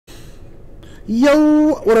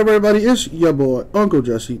Yo, what up, everybody? It's your boy, Uncle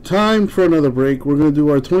Jesse. Time for another break. We're going to do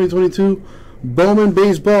our 2022 Bowman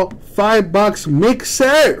Baseball 5-box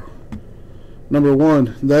mixer. Number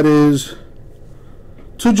one, that is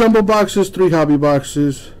 2 jumbo boxes, 3 hobby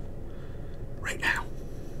boxes. Right now.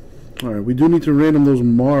 Alright, we do need to random those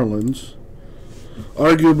Marlins.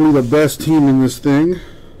 Arguably the best team in this thing.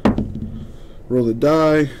 Roll the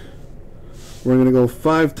die. We're going to go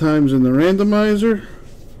 5 times in the randomizer.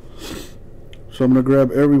 So I'm going to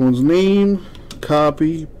grab everyone's name,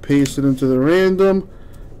 copy, paste it into the random.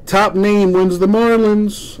 Top name wins the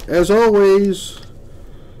Marlins, as always.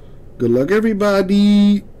 Good luck,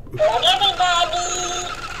 everybody. Good luck,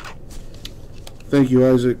 everybody. Thank you,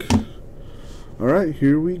 Isaac. Alright,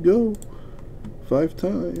 here we go. 5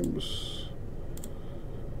 times.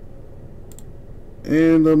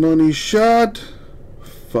 And the money shot.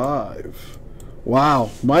 5. Wow,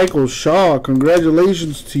 Michael Shaw,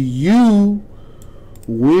 congratulations to you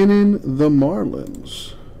winning the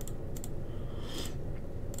Marlins.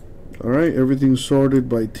 Alright, everything's sorted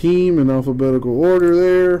by team in alphabetical order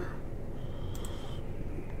there.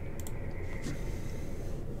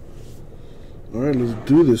 Alright, let's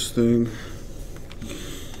do this thing.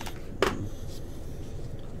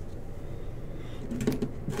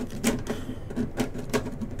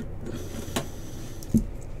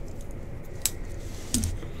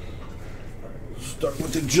 Start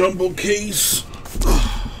with the jumbo case.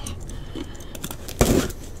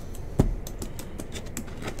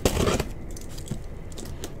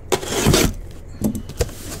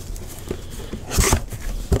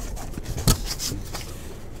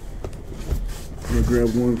 I'm gonna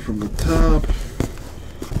grab one from the top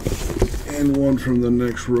and one from the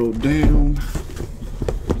next row down.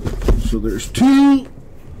 So there's 2.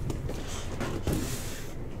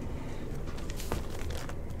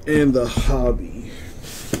 And the hobby.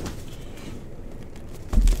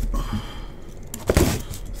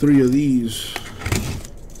 3 of these.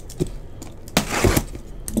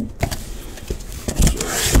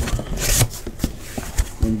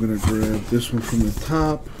 So I'm gonna grab this one from the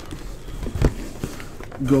top,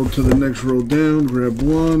 go to the next row down, grab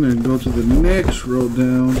one, and go to the next row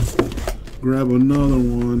down, grab another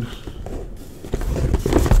one,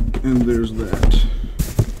 and there's that.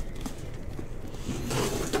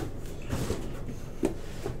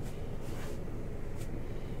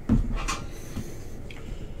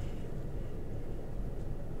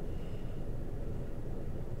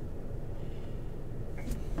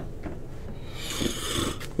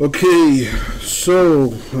 Okay, so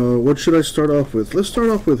what should I start off with? Let's start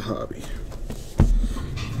off with hobby.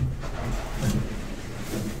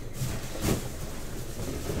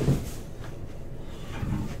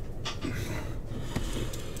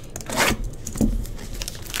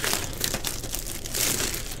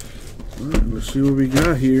 All right, let's see what we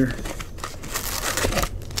got here.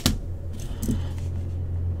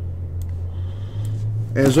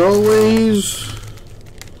 As always,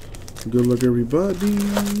 good luck, everybody.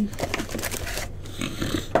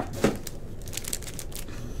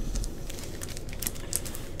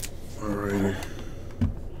 Alrighty.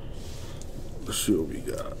 Let's see what we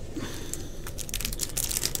got.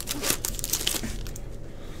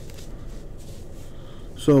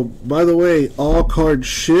 So, by the way, all cards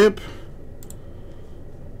ship.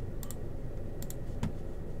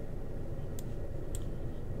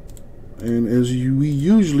 And as we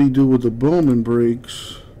usually do with the Bowman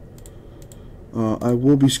breaks, I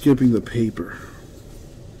will be skipping the paper.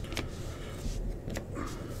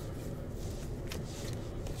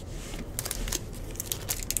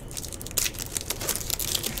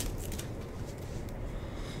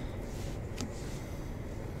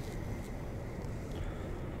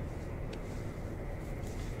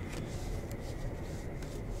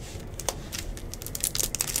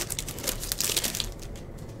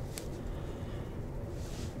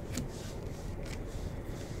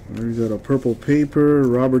 We got a purple paper,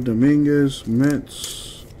 Robert Dominguez,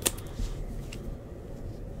 Mets.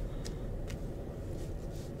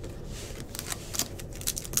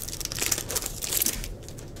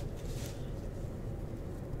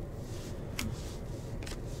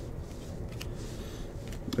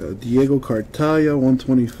 Diego Cartaya,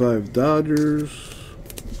 125 Dodgers.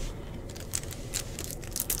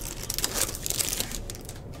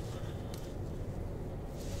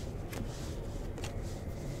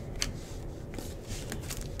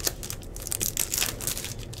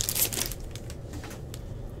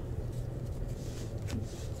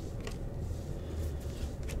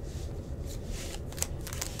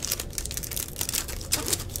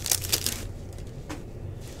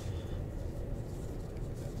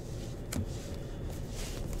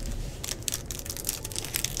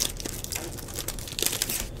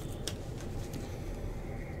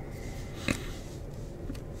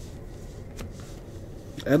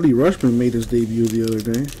 Adley Rushman made his debut the other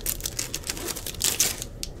day.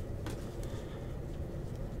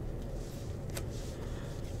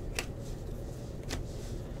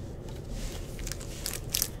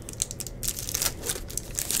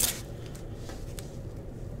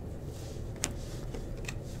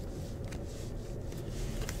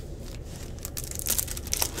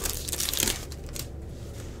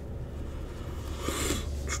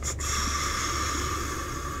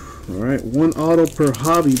 Alright, one auto per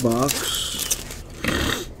hobby box.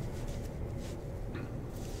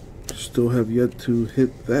 Still have yet to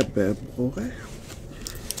hit that bad boy.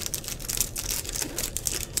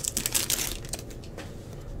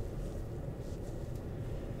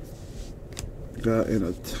 Got an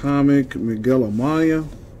Atomic Miguel Amaya,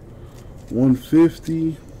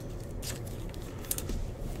 150.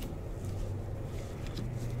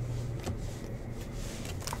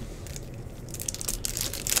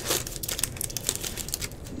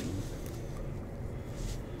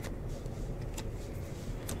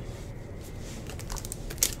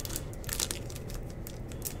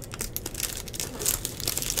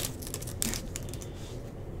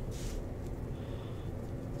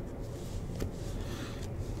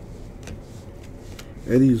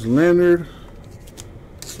 Eddie's Leonard,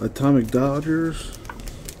 Atomic Dodgers.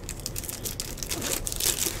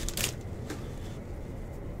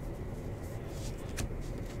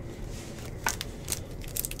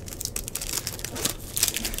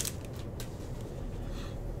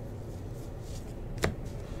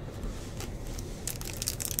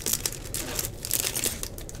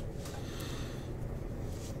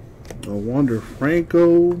 Wander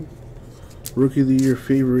Franco, Rookie of the Year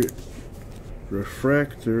favorite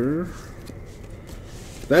refractor.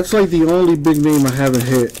 That's like the only big name I haven't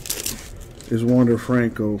hit is Wander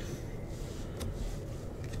Franco.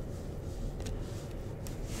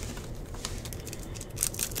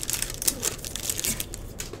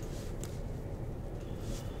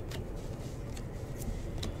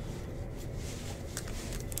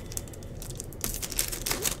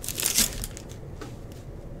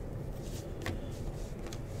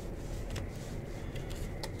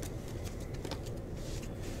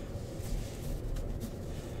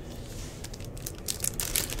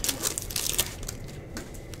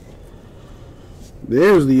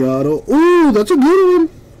 There's the auto. Ooh, that's a good one.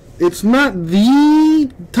 It's not the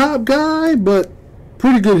top guy, but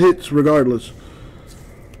pretty good hits regardless.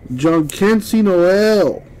 Jhonkensy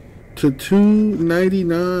Noel to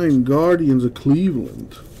 299, Guardians of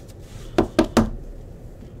Cleveland.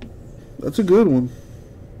 That's a good one.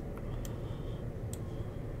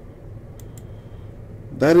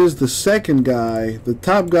 That is the second guy. The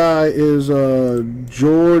top guy is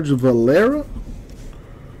George Valera.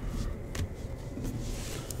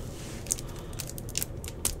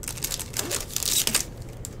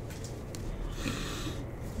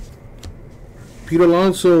 Pete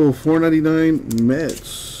Alonso, 499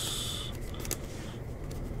 Mets.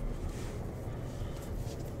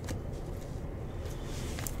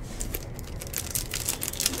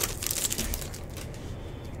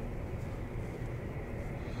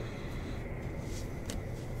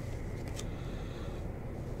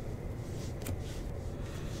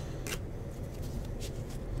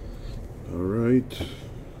 All right.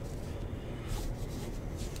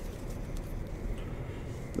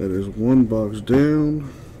 That is one box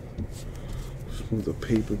down. Let's move the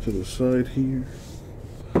paper to the side here.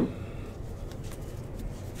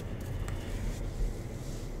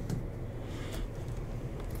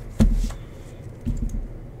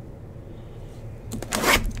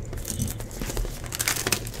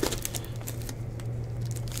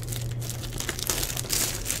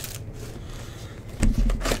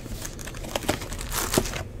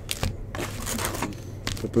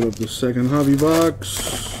 Open up the second hobby box.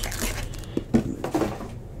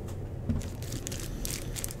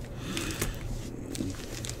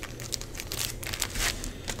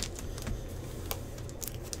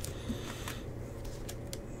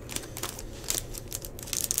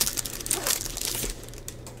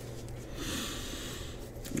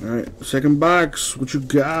 Alright, second box, what you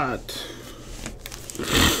got?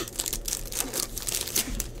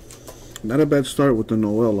 Not a bad start with the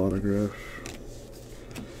Noel autograph.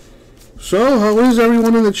 So, how is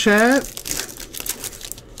everyone in the chat?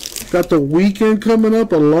 Got the weekend coming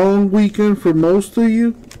up, a long weekend for most of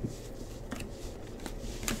you.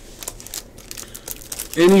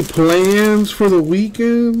 Any plans for the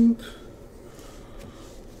weekend?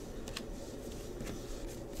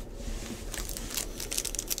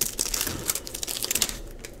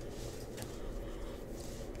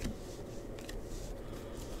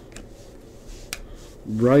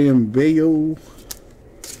 Brian Bayo.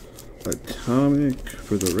 comic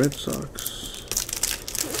for the Red Sox.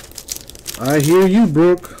 I hear you,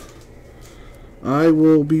 Brooke. I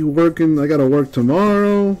will be working. I gotta work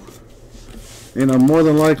tomorrow. And I'm more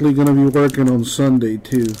than likely gonna be working on Sunday,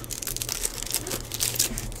 too.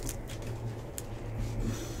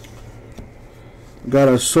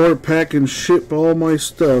 Gotta sort, pack, and ship all my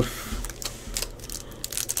stuff.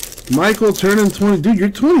 Michael turning 20. Dude, you're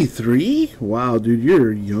 23? Wow, dude,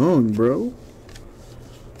 you're young, bro.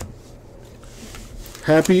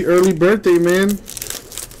 Happy early birthday, man.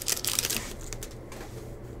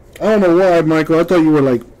 I don't know why, Michael. I thought you were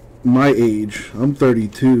like my age. I'm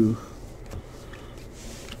 32.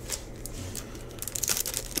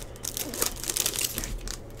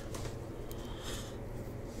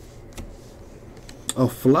 A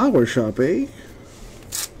flower shop, eh?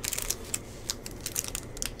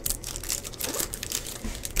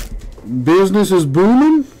 Business is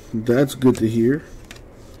booming. That's good to hear.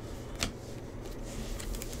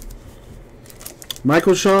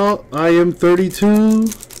 Michael Shaw, I am 32.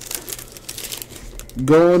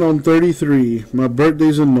 Going on 33. My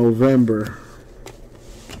birthday's in November.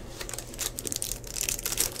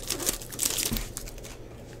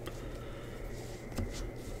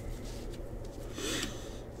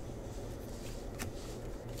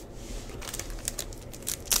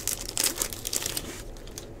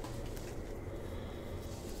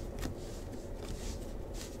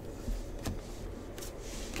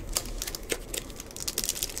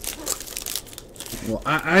 Well,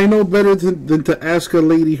 I know better than to ask a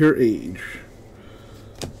lady her age.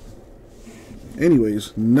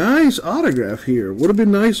 Anyways, nice autograph here. Would have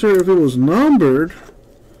been nicer if it was numbered.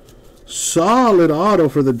 Solid auto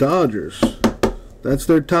for the Dodgers. That's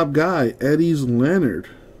their top guy, Eddie Leonard.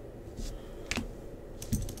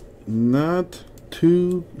 Not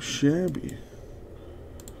too shabby.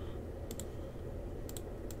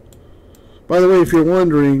 By the way, if you're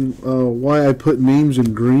wondering why I put names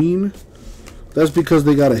in green, that's because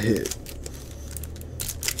they got a hit.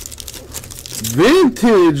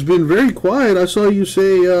 Vintage, been very quiet. I saw you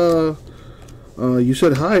say, you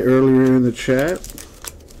said hi earlier in the chat.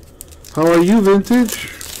 How are you, Vintage?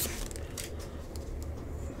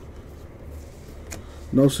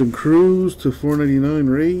 Nelson Cruz to 499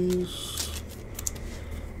 Rays.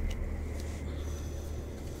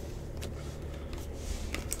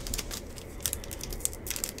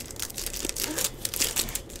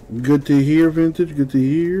 Good to hear, Vintage. Good to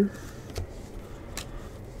hear.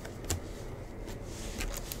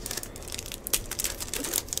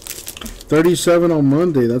 $37 on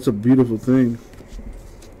Monday. That's a beautiful thing.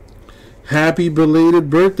 Happy belated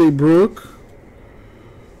birthday, Brooke.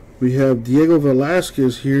 We have Diego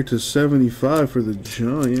Velasquez here to 75 for the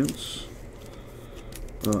Giants.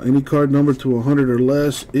 Any card number to 100 or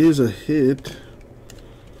less is a hit.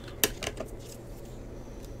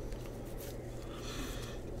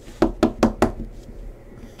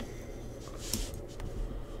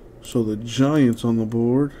 So the Giants on the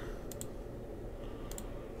board.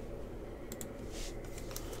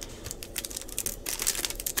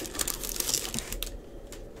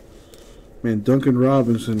 Man, Duncan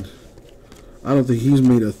Robinson, I don't think he's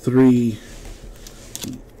made a 3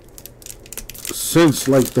 since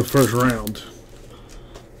like the first round.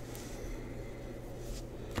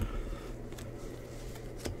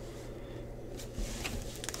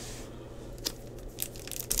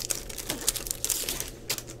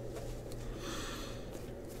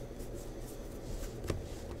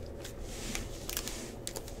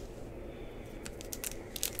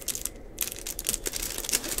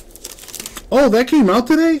 Oh, that came out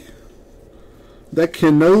today? That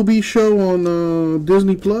Kenobi show on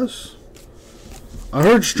Disney Plus? I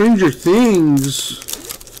heard Stranger Things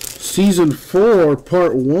Season 4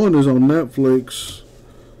 Part 1 is on Netflix.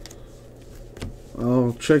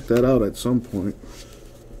 I'll check that out at some point.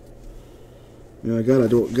 Yeah, I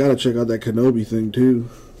gotta check out that Kenobi thing too.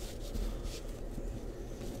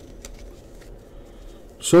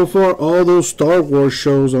 So far, all those Star Wars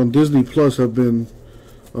shows on Disney Plus have been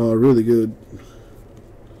really good.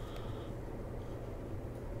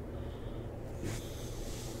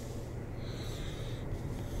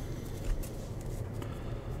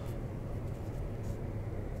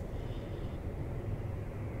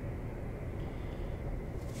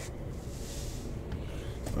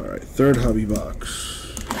 All right, third hobby box.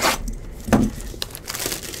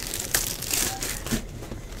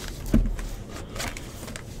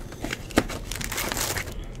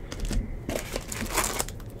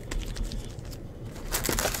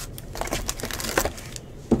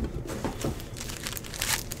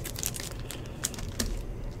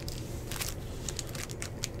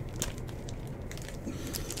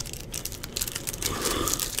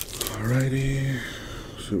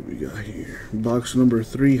 got here? Box number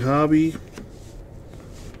 3 hobby.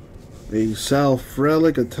 A Sal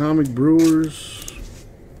Frelick Atomic Brewers.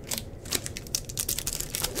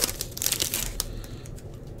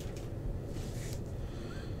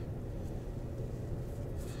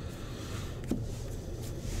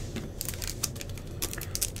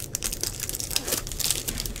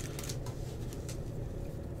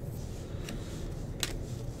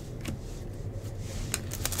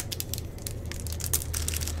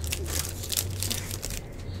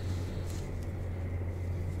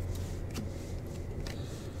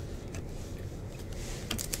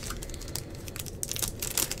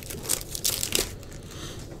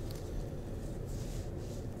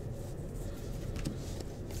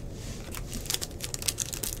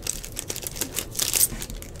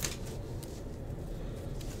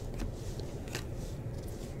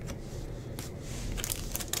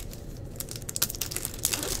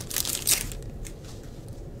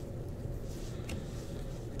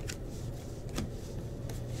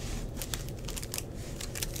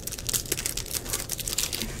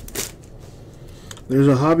 There's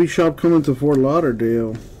a hobby shop coming to Fort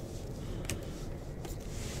Lauderdale.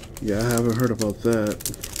 Yeah, I haven't heard about that.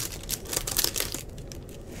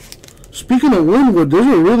 Speaking of Wynwood, there's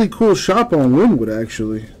a really cool shop on Wynwood,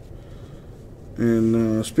 actually.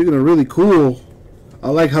 And speaking of really cool, I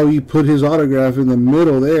like how he put his autograph in the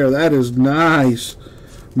middle there. That is nice.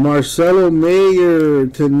 Marcelo Mayer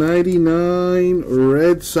 /99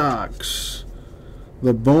 Red Sox.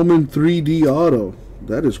 The Bowman 3D auto.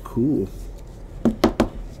 That is cool.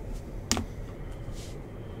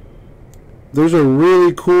 There's a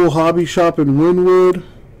really cool hobby shop in Wynwood.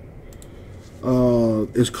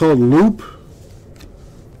 It's called Loop.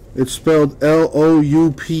 It's spelled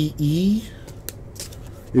L-O-U-P-E.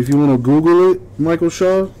 If you want to Google it, Michael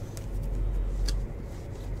Shaw.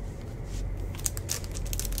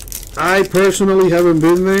 I personally haven't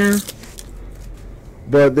been there,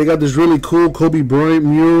 but they got this really cool Kobe Bryant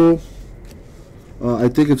mural. I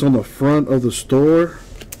think it's on the front of the store.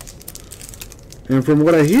 And from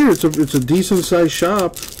what I hear, it's a decent sized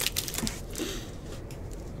shop.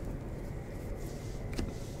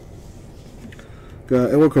 Got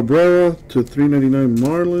Edward Cabrera /399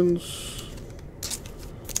 Marlins.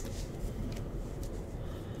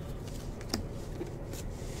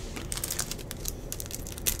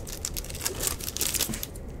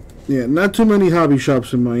 Yeah, not too many hobby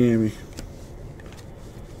shops in Miami.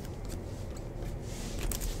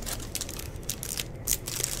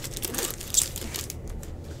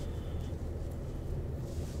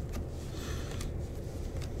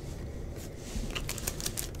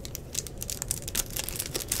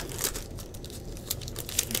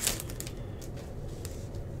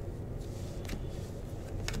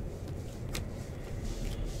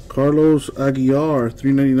 Carlos Aguilar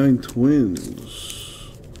 /399 Twins.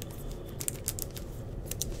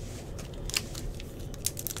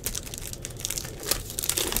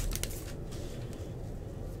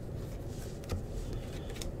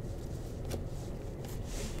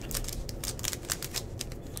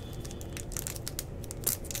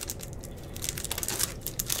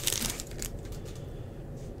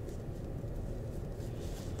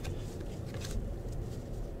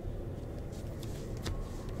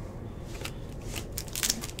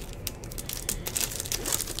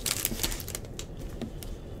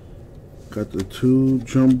 Got the 2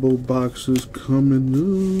 jumbo boxes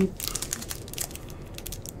coming up.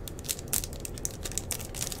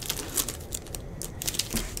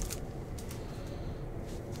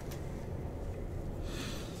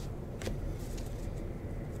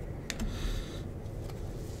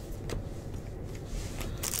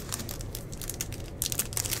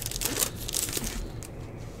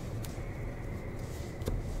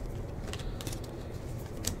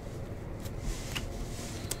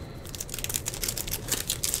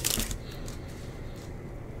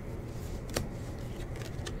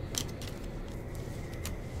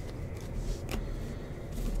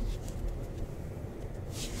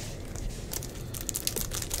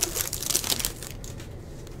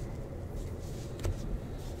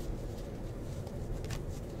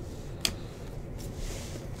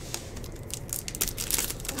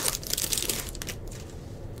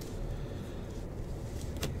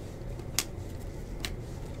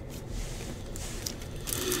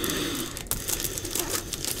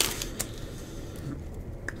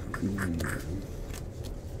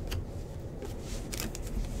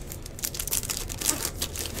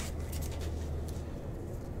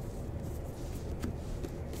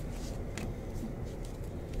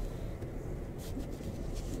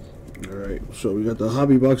 Alright, so we got the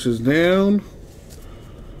hobby boxes down.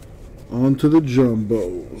 On to the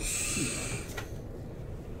jumbos.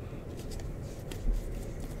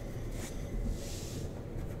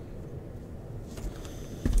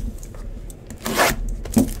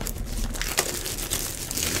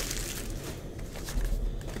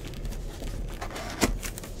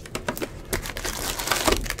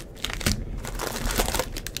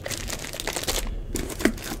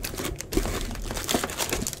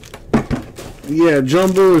 Yeah,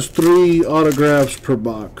 jumbo is 3 autographs per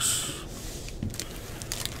box.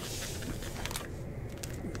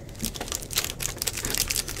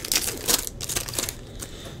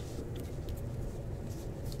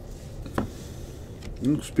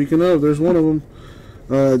 Speaking of, there's one of them.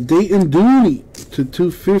 Dayton Dooney to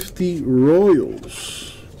 250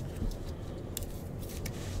 Royals.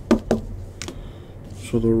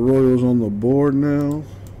 So the Royals on the board now.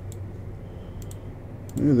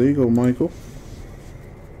 Yeah, there you go, Michael.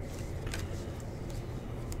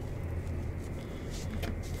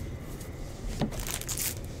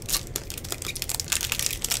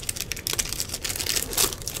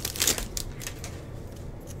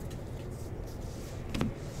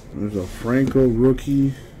 There's a Franco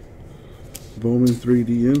rookie Bowman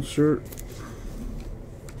 3D insert.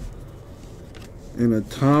 An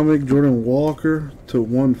atomic Jordan Walker to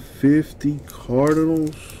 150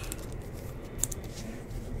 Cardinals.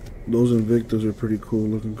 Those Invictus are pretty cool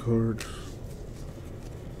looking cards.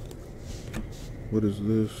 What is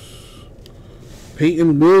this?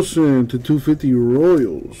 Peyton Wilson to 250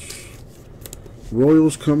 Royals.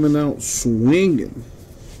 Royals coming out swinging.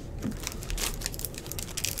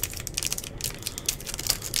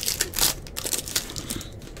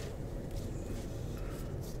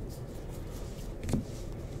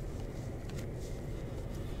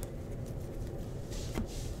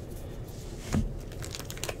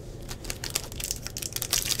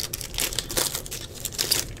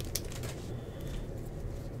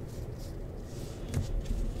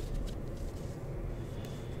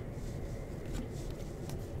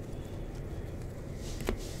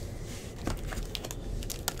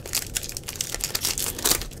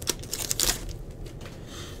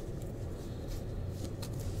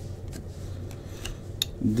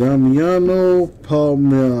 Damiano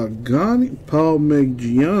Palmegiani,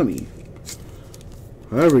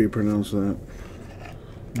 however you pronounce that.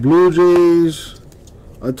 Blue Jays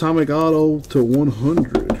atomic auto to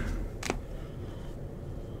 100.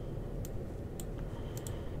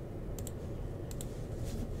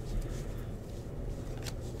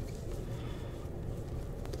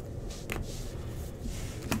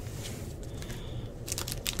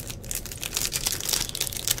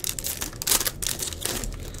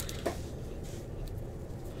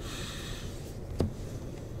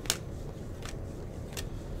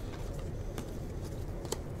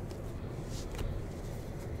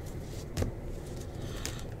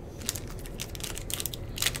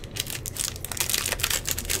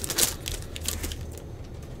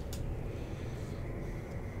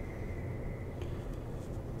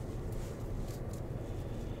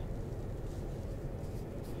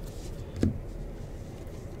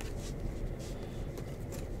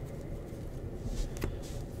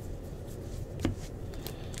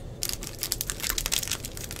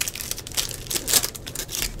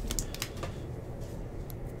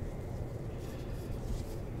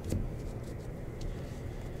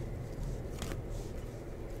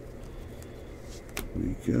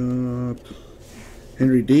 We got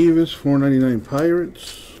Henry Davis, 499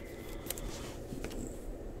 Pirates.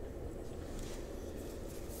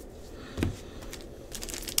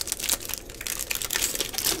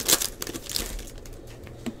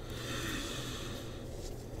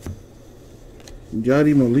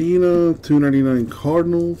 Yadi Molina, 299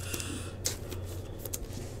 Cardinals.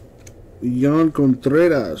 Jan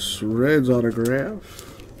Contreras, Reds autograph.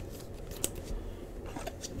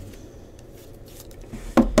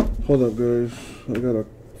 Hold up, guys. I got a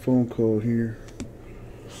phone call here.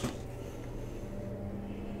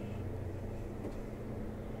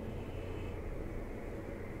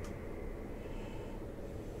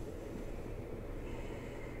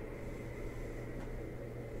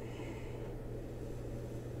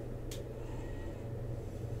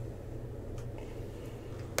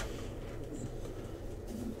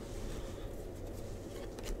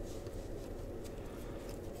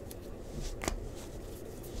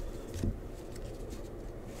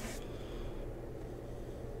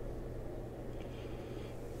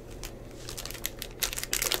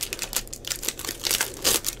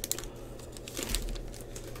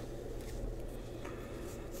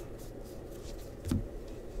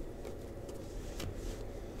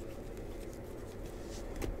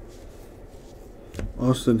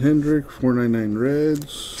 Austin Hendrick, 499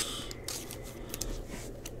 Reds.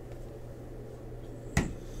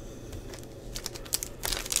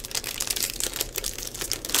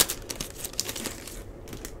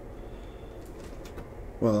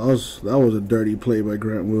 Well, that was a dirty play by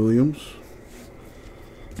Grant Williams.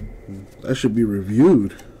 That should be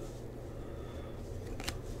reviewed.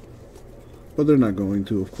 But they're not going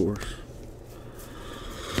to, of course.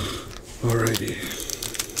 Alrighty.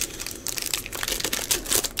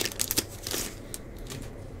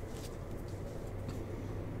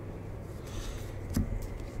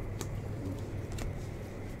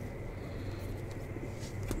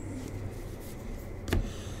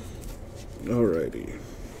 Alrighty.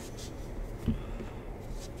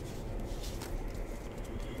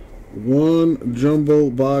 One jumbo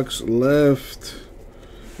box left.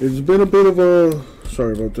 It's been a bit of a,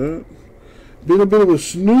 sorry about that, been a bit of a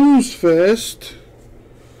snooze fest.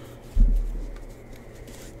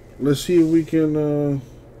 Let's see if we can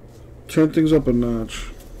turn things up a notch.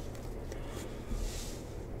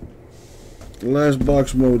 Last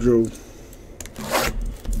box mojo.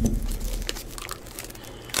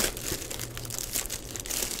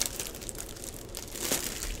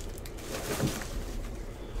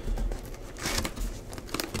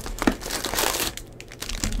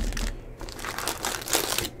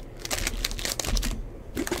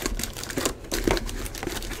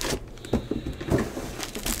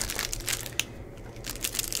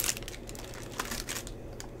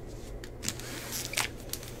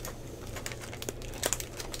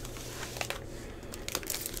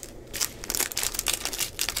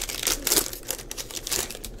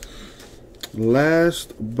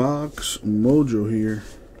 Last box mojo here.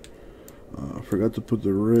 Forgot to put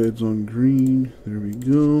the reds on green. There we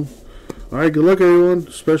go. Alright, good luck everyone,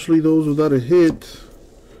 especially those without a hit.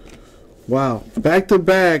 Wow,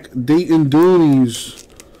 back-to-back Dayton Doonies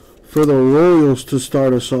for the Royals to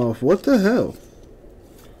start us off. What the hell?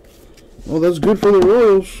 Well, that's good for the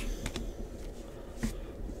Royals.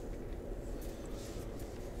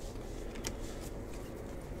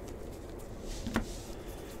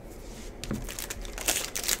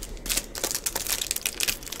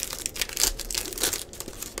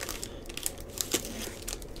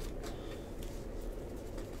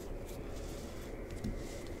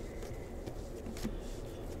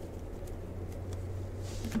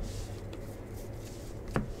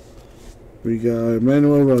 We got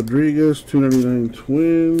Emmanuel Rodriguez, 299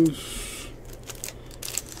 Twins.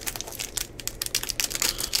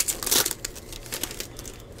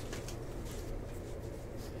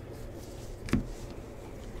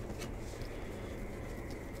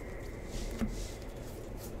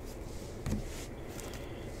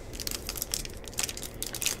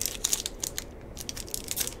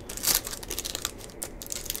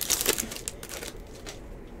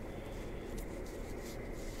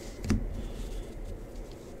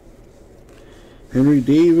 Henry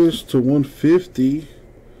Davis to 150.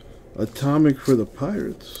 Atomic for the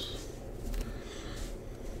Pirates.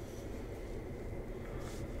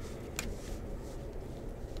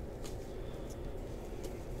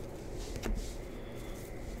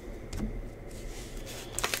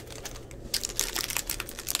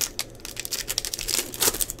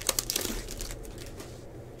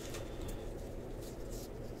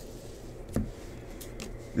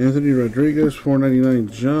 Anthony Rodriguez,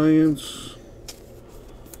 499 Giants.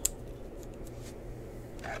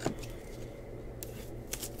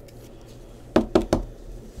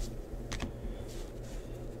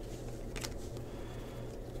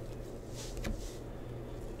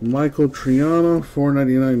 Michael Triana,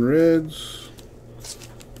 499 Reds.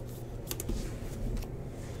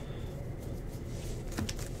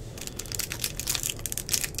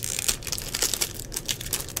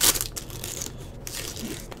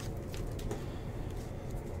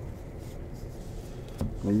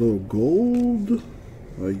 A little gold,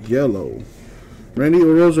 a yellow. Randy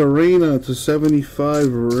Arozarena to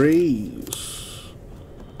 75 Rays.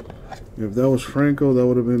 If that was Franco, that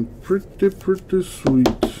would have been pretty sweet.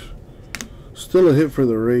 Still a hit for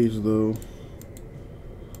the Rays, though.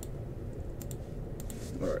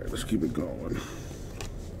 Alright, let's keep it going.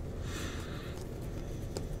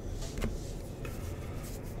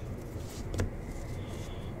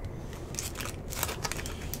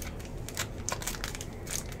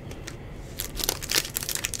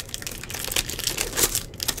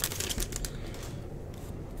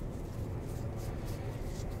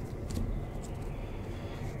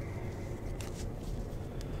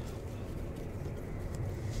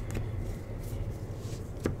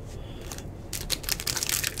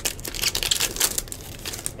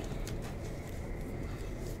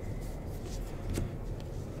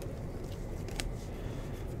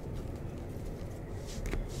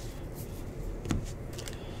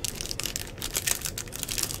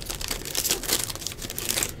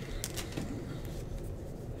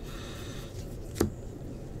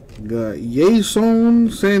 got Jason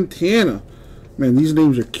Santana. Man, these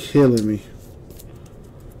names are killing me.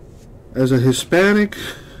 As a Hispanic,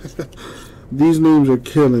 these names are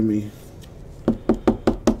killing me.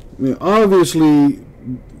 I mean, obviously,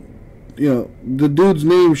 you know, the dude's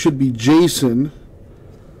name should be Jason.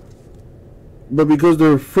 But because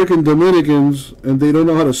they're freaking Dominicans and they don't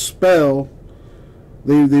know how to spell,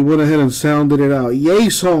 they went ahead and sounded it out.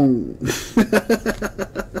 Jason.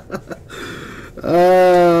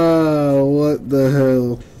 Ah, what the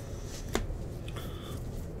hell.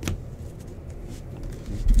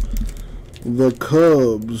 The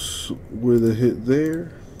Cubs with a hit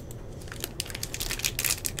there.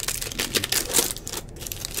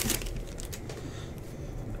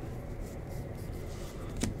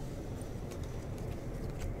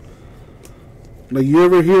 Like, you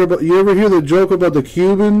ever hear the joke about the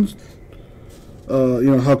Cubans? You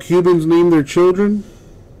know how Cubans name their children?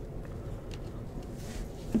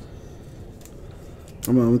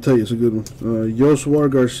 I'm gonna tell you, it's a good one. Yosuar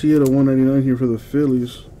Garcia to 199 here for the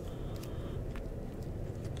Phillies.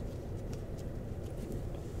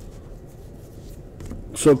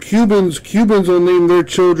 So Cubans will name their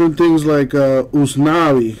children things like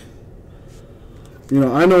Usnavi. You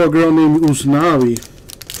know, I know a girl named Usnavi.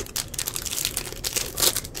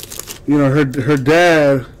 You know, her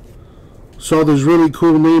dad saw this really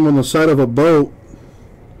cool name on the side of a boat,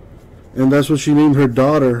 and that's what she named her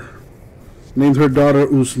daughter. Named her daughter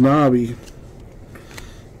Usnavi.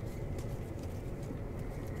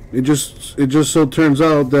 It just so turns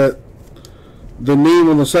out that the name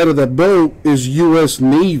on the side of that boat is U.S.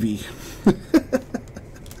 Navy.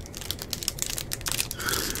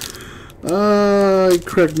 I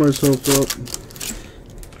cracked myself up.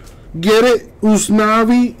 Get it?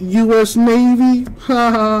 Usnavi, U.S. Navy?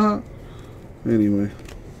 Ha ha. Anyway.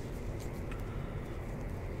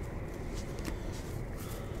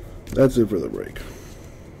 That's it for the break.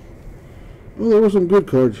 Well, there were some good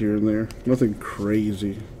cards here and there. Nothing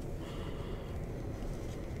crazy.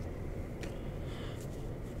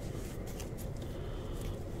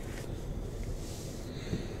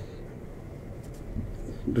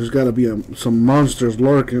 There's got to be some monsters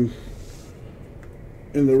lurking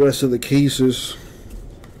in the rest of the cases.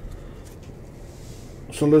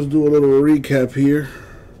 So let's do a little recap here.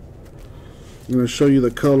 I'm going to show you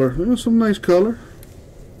the color. There's some nice color.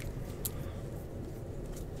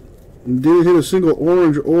 Didn't hit a single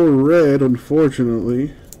orange or red,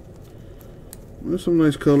 unfortunately. There's some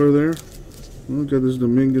nice color there. Look at this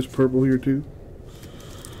Dominguez purple here too.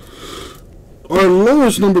 Our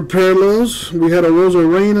lowest numbered parallels, we had a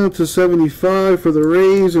Rosarena to 75 for the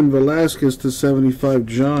Rays and Velasquez to 75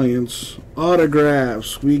 Giants.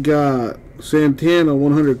 Autographs, we got Santana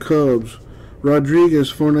 100 Cubs, Rodriguez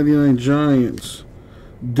 499 Giants,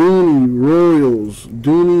 Dooney Royals,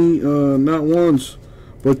 Dooney not once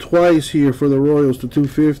but twice here for the Royals to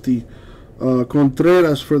 250.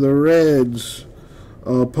 Contreras for the Reds,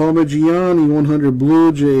 Palmegiani 100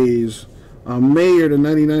 Blue Jays, Mayer to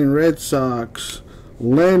 99 Red Sox,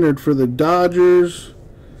 Leonard for the Dodgers,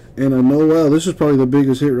 and a Noel. This is probably the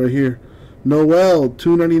biggest hit right here. Noel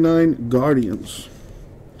 299 Guardians.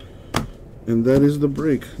 And that is the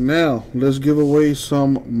break. Now let's give away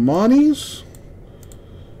some monies.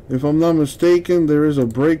 If I'm not mistaken, there is a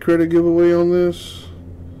break credit giveaway on this.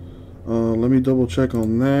 Let me double check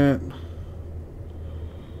on that.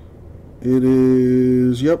 It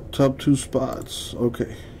is, yep, top 2 spots.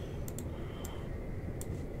 Okay.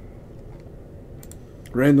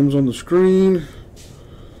 Randoms on the screen.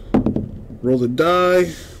 Roll the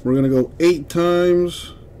die. We're going to go 8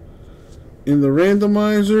 times in the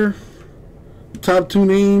randomizer. Top 2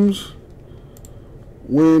 names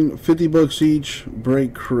win $50 each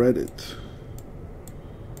break credit.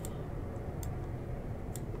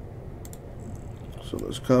 So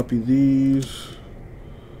let's copy these.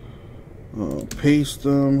 Paste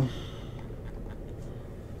them.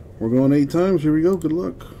 We're going 8 times. Here we go. Good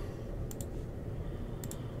luck.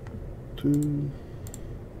 2,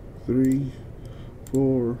 3,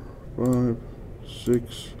 4, 5,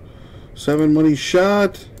 6, 7. Money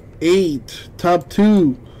shot. 8. Top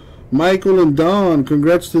 2. Michael and Don.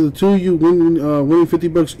 Congrats to the two of you winning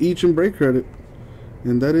 $50 each in break credit.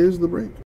 And that is the break.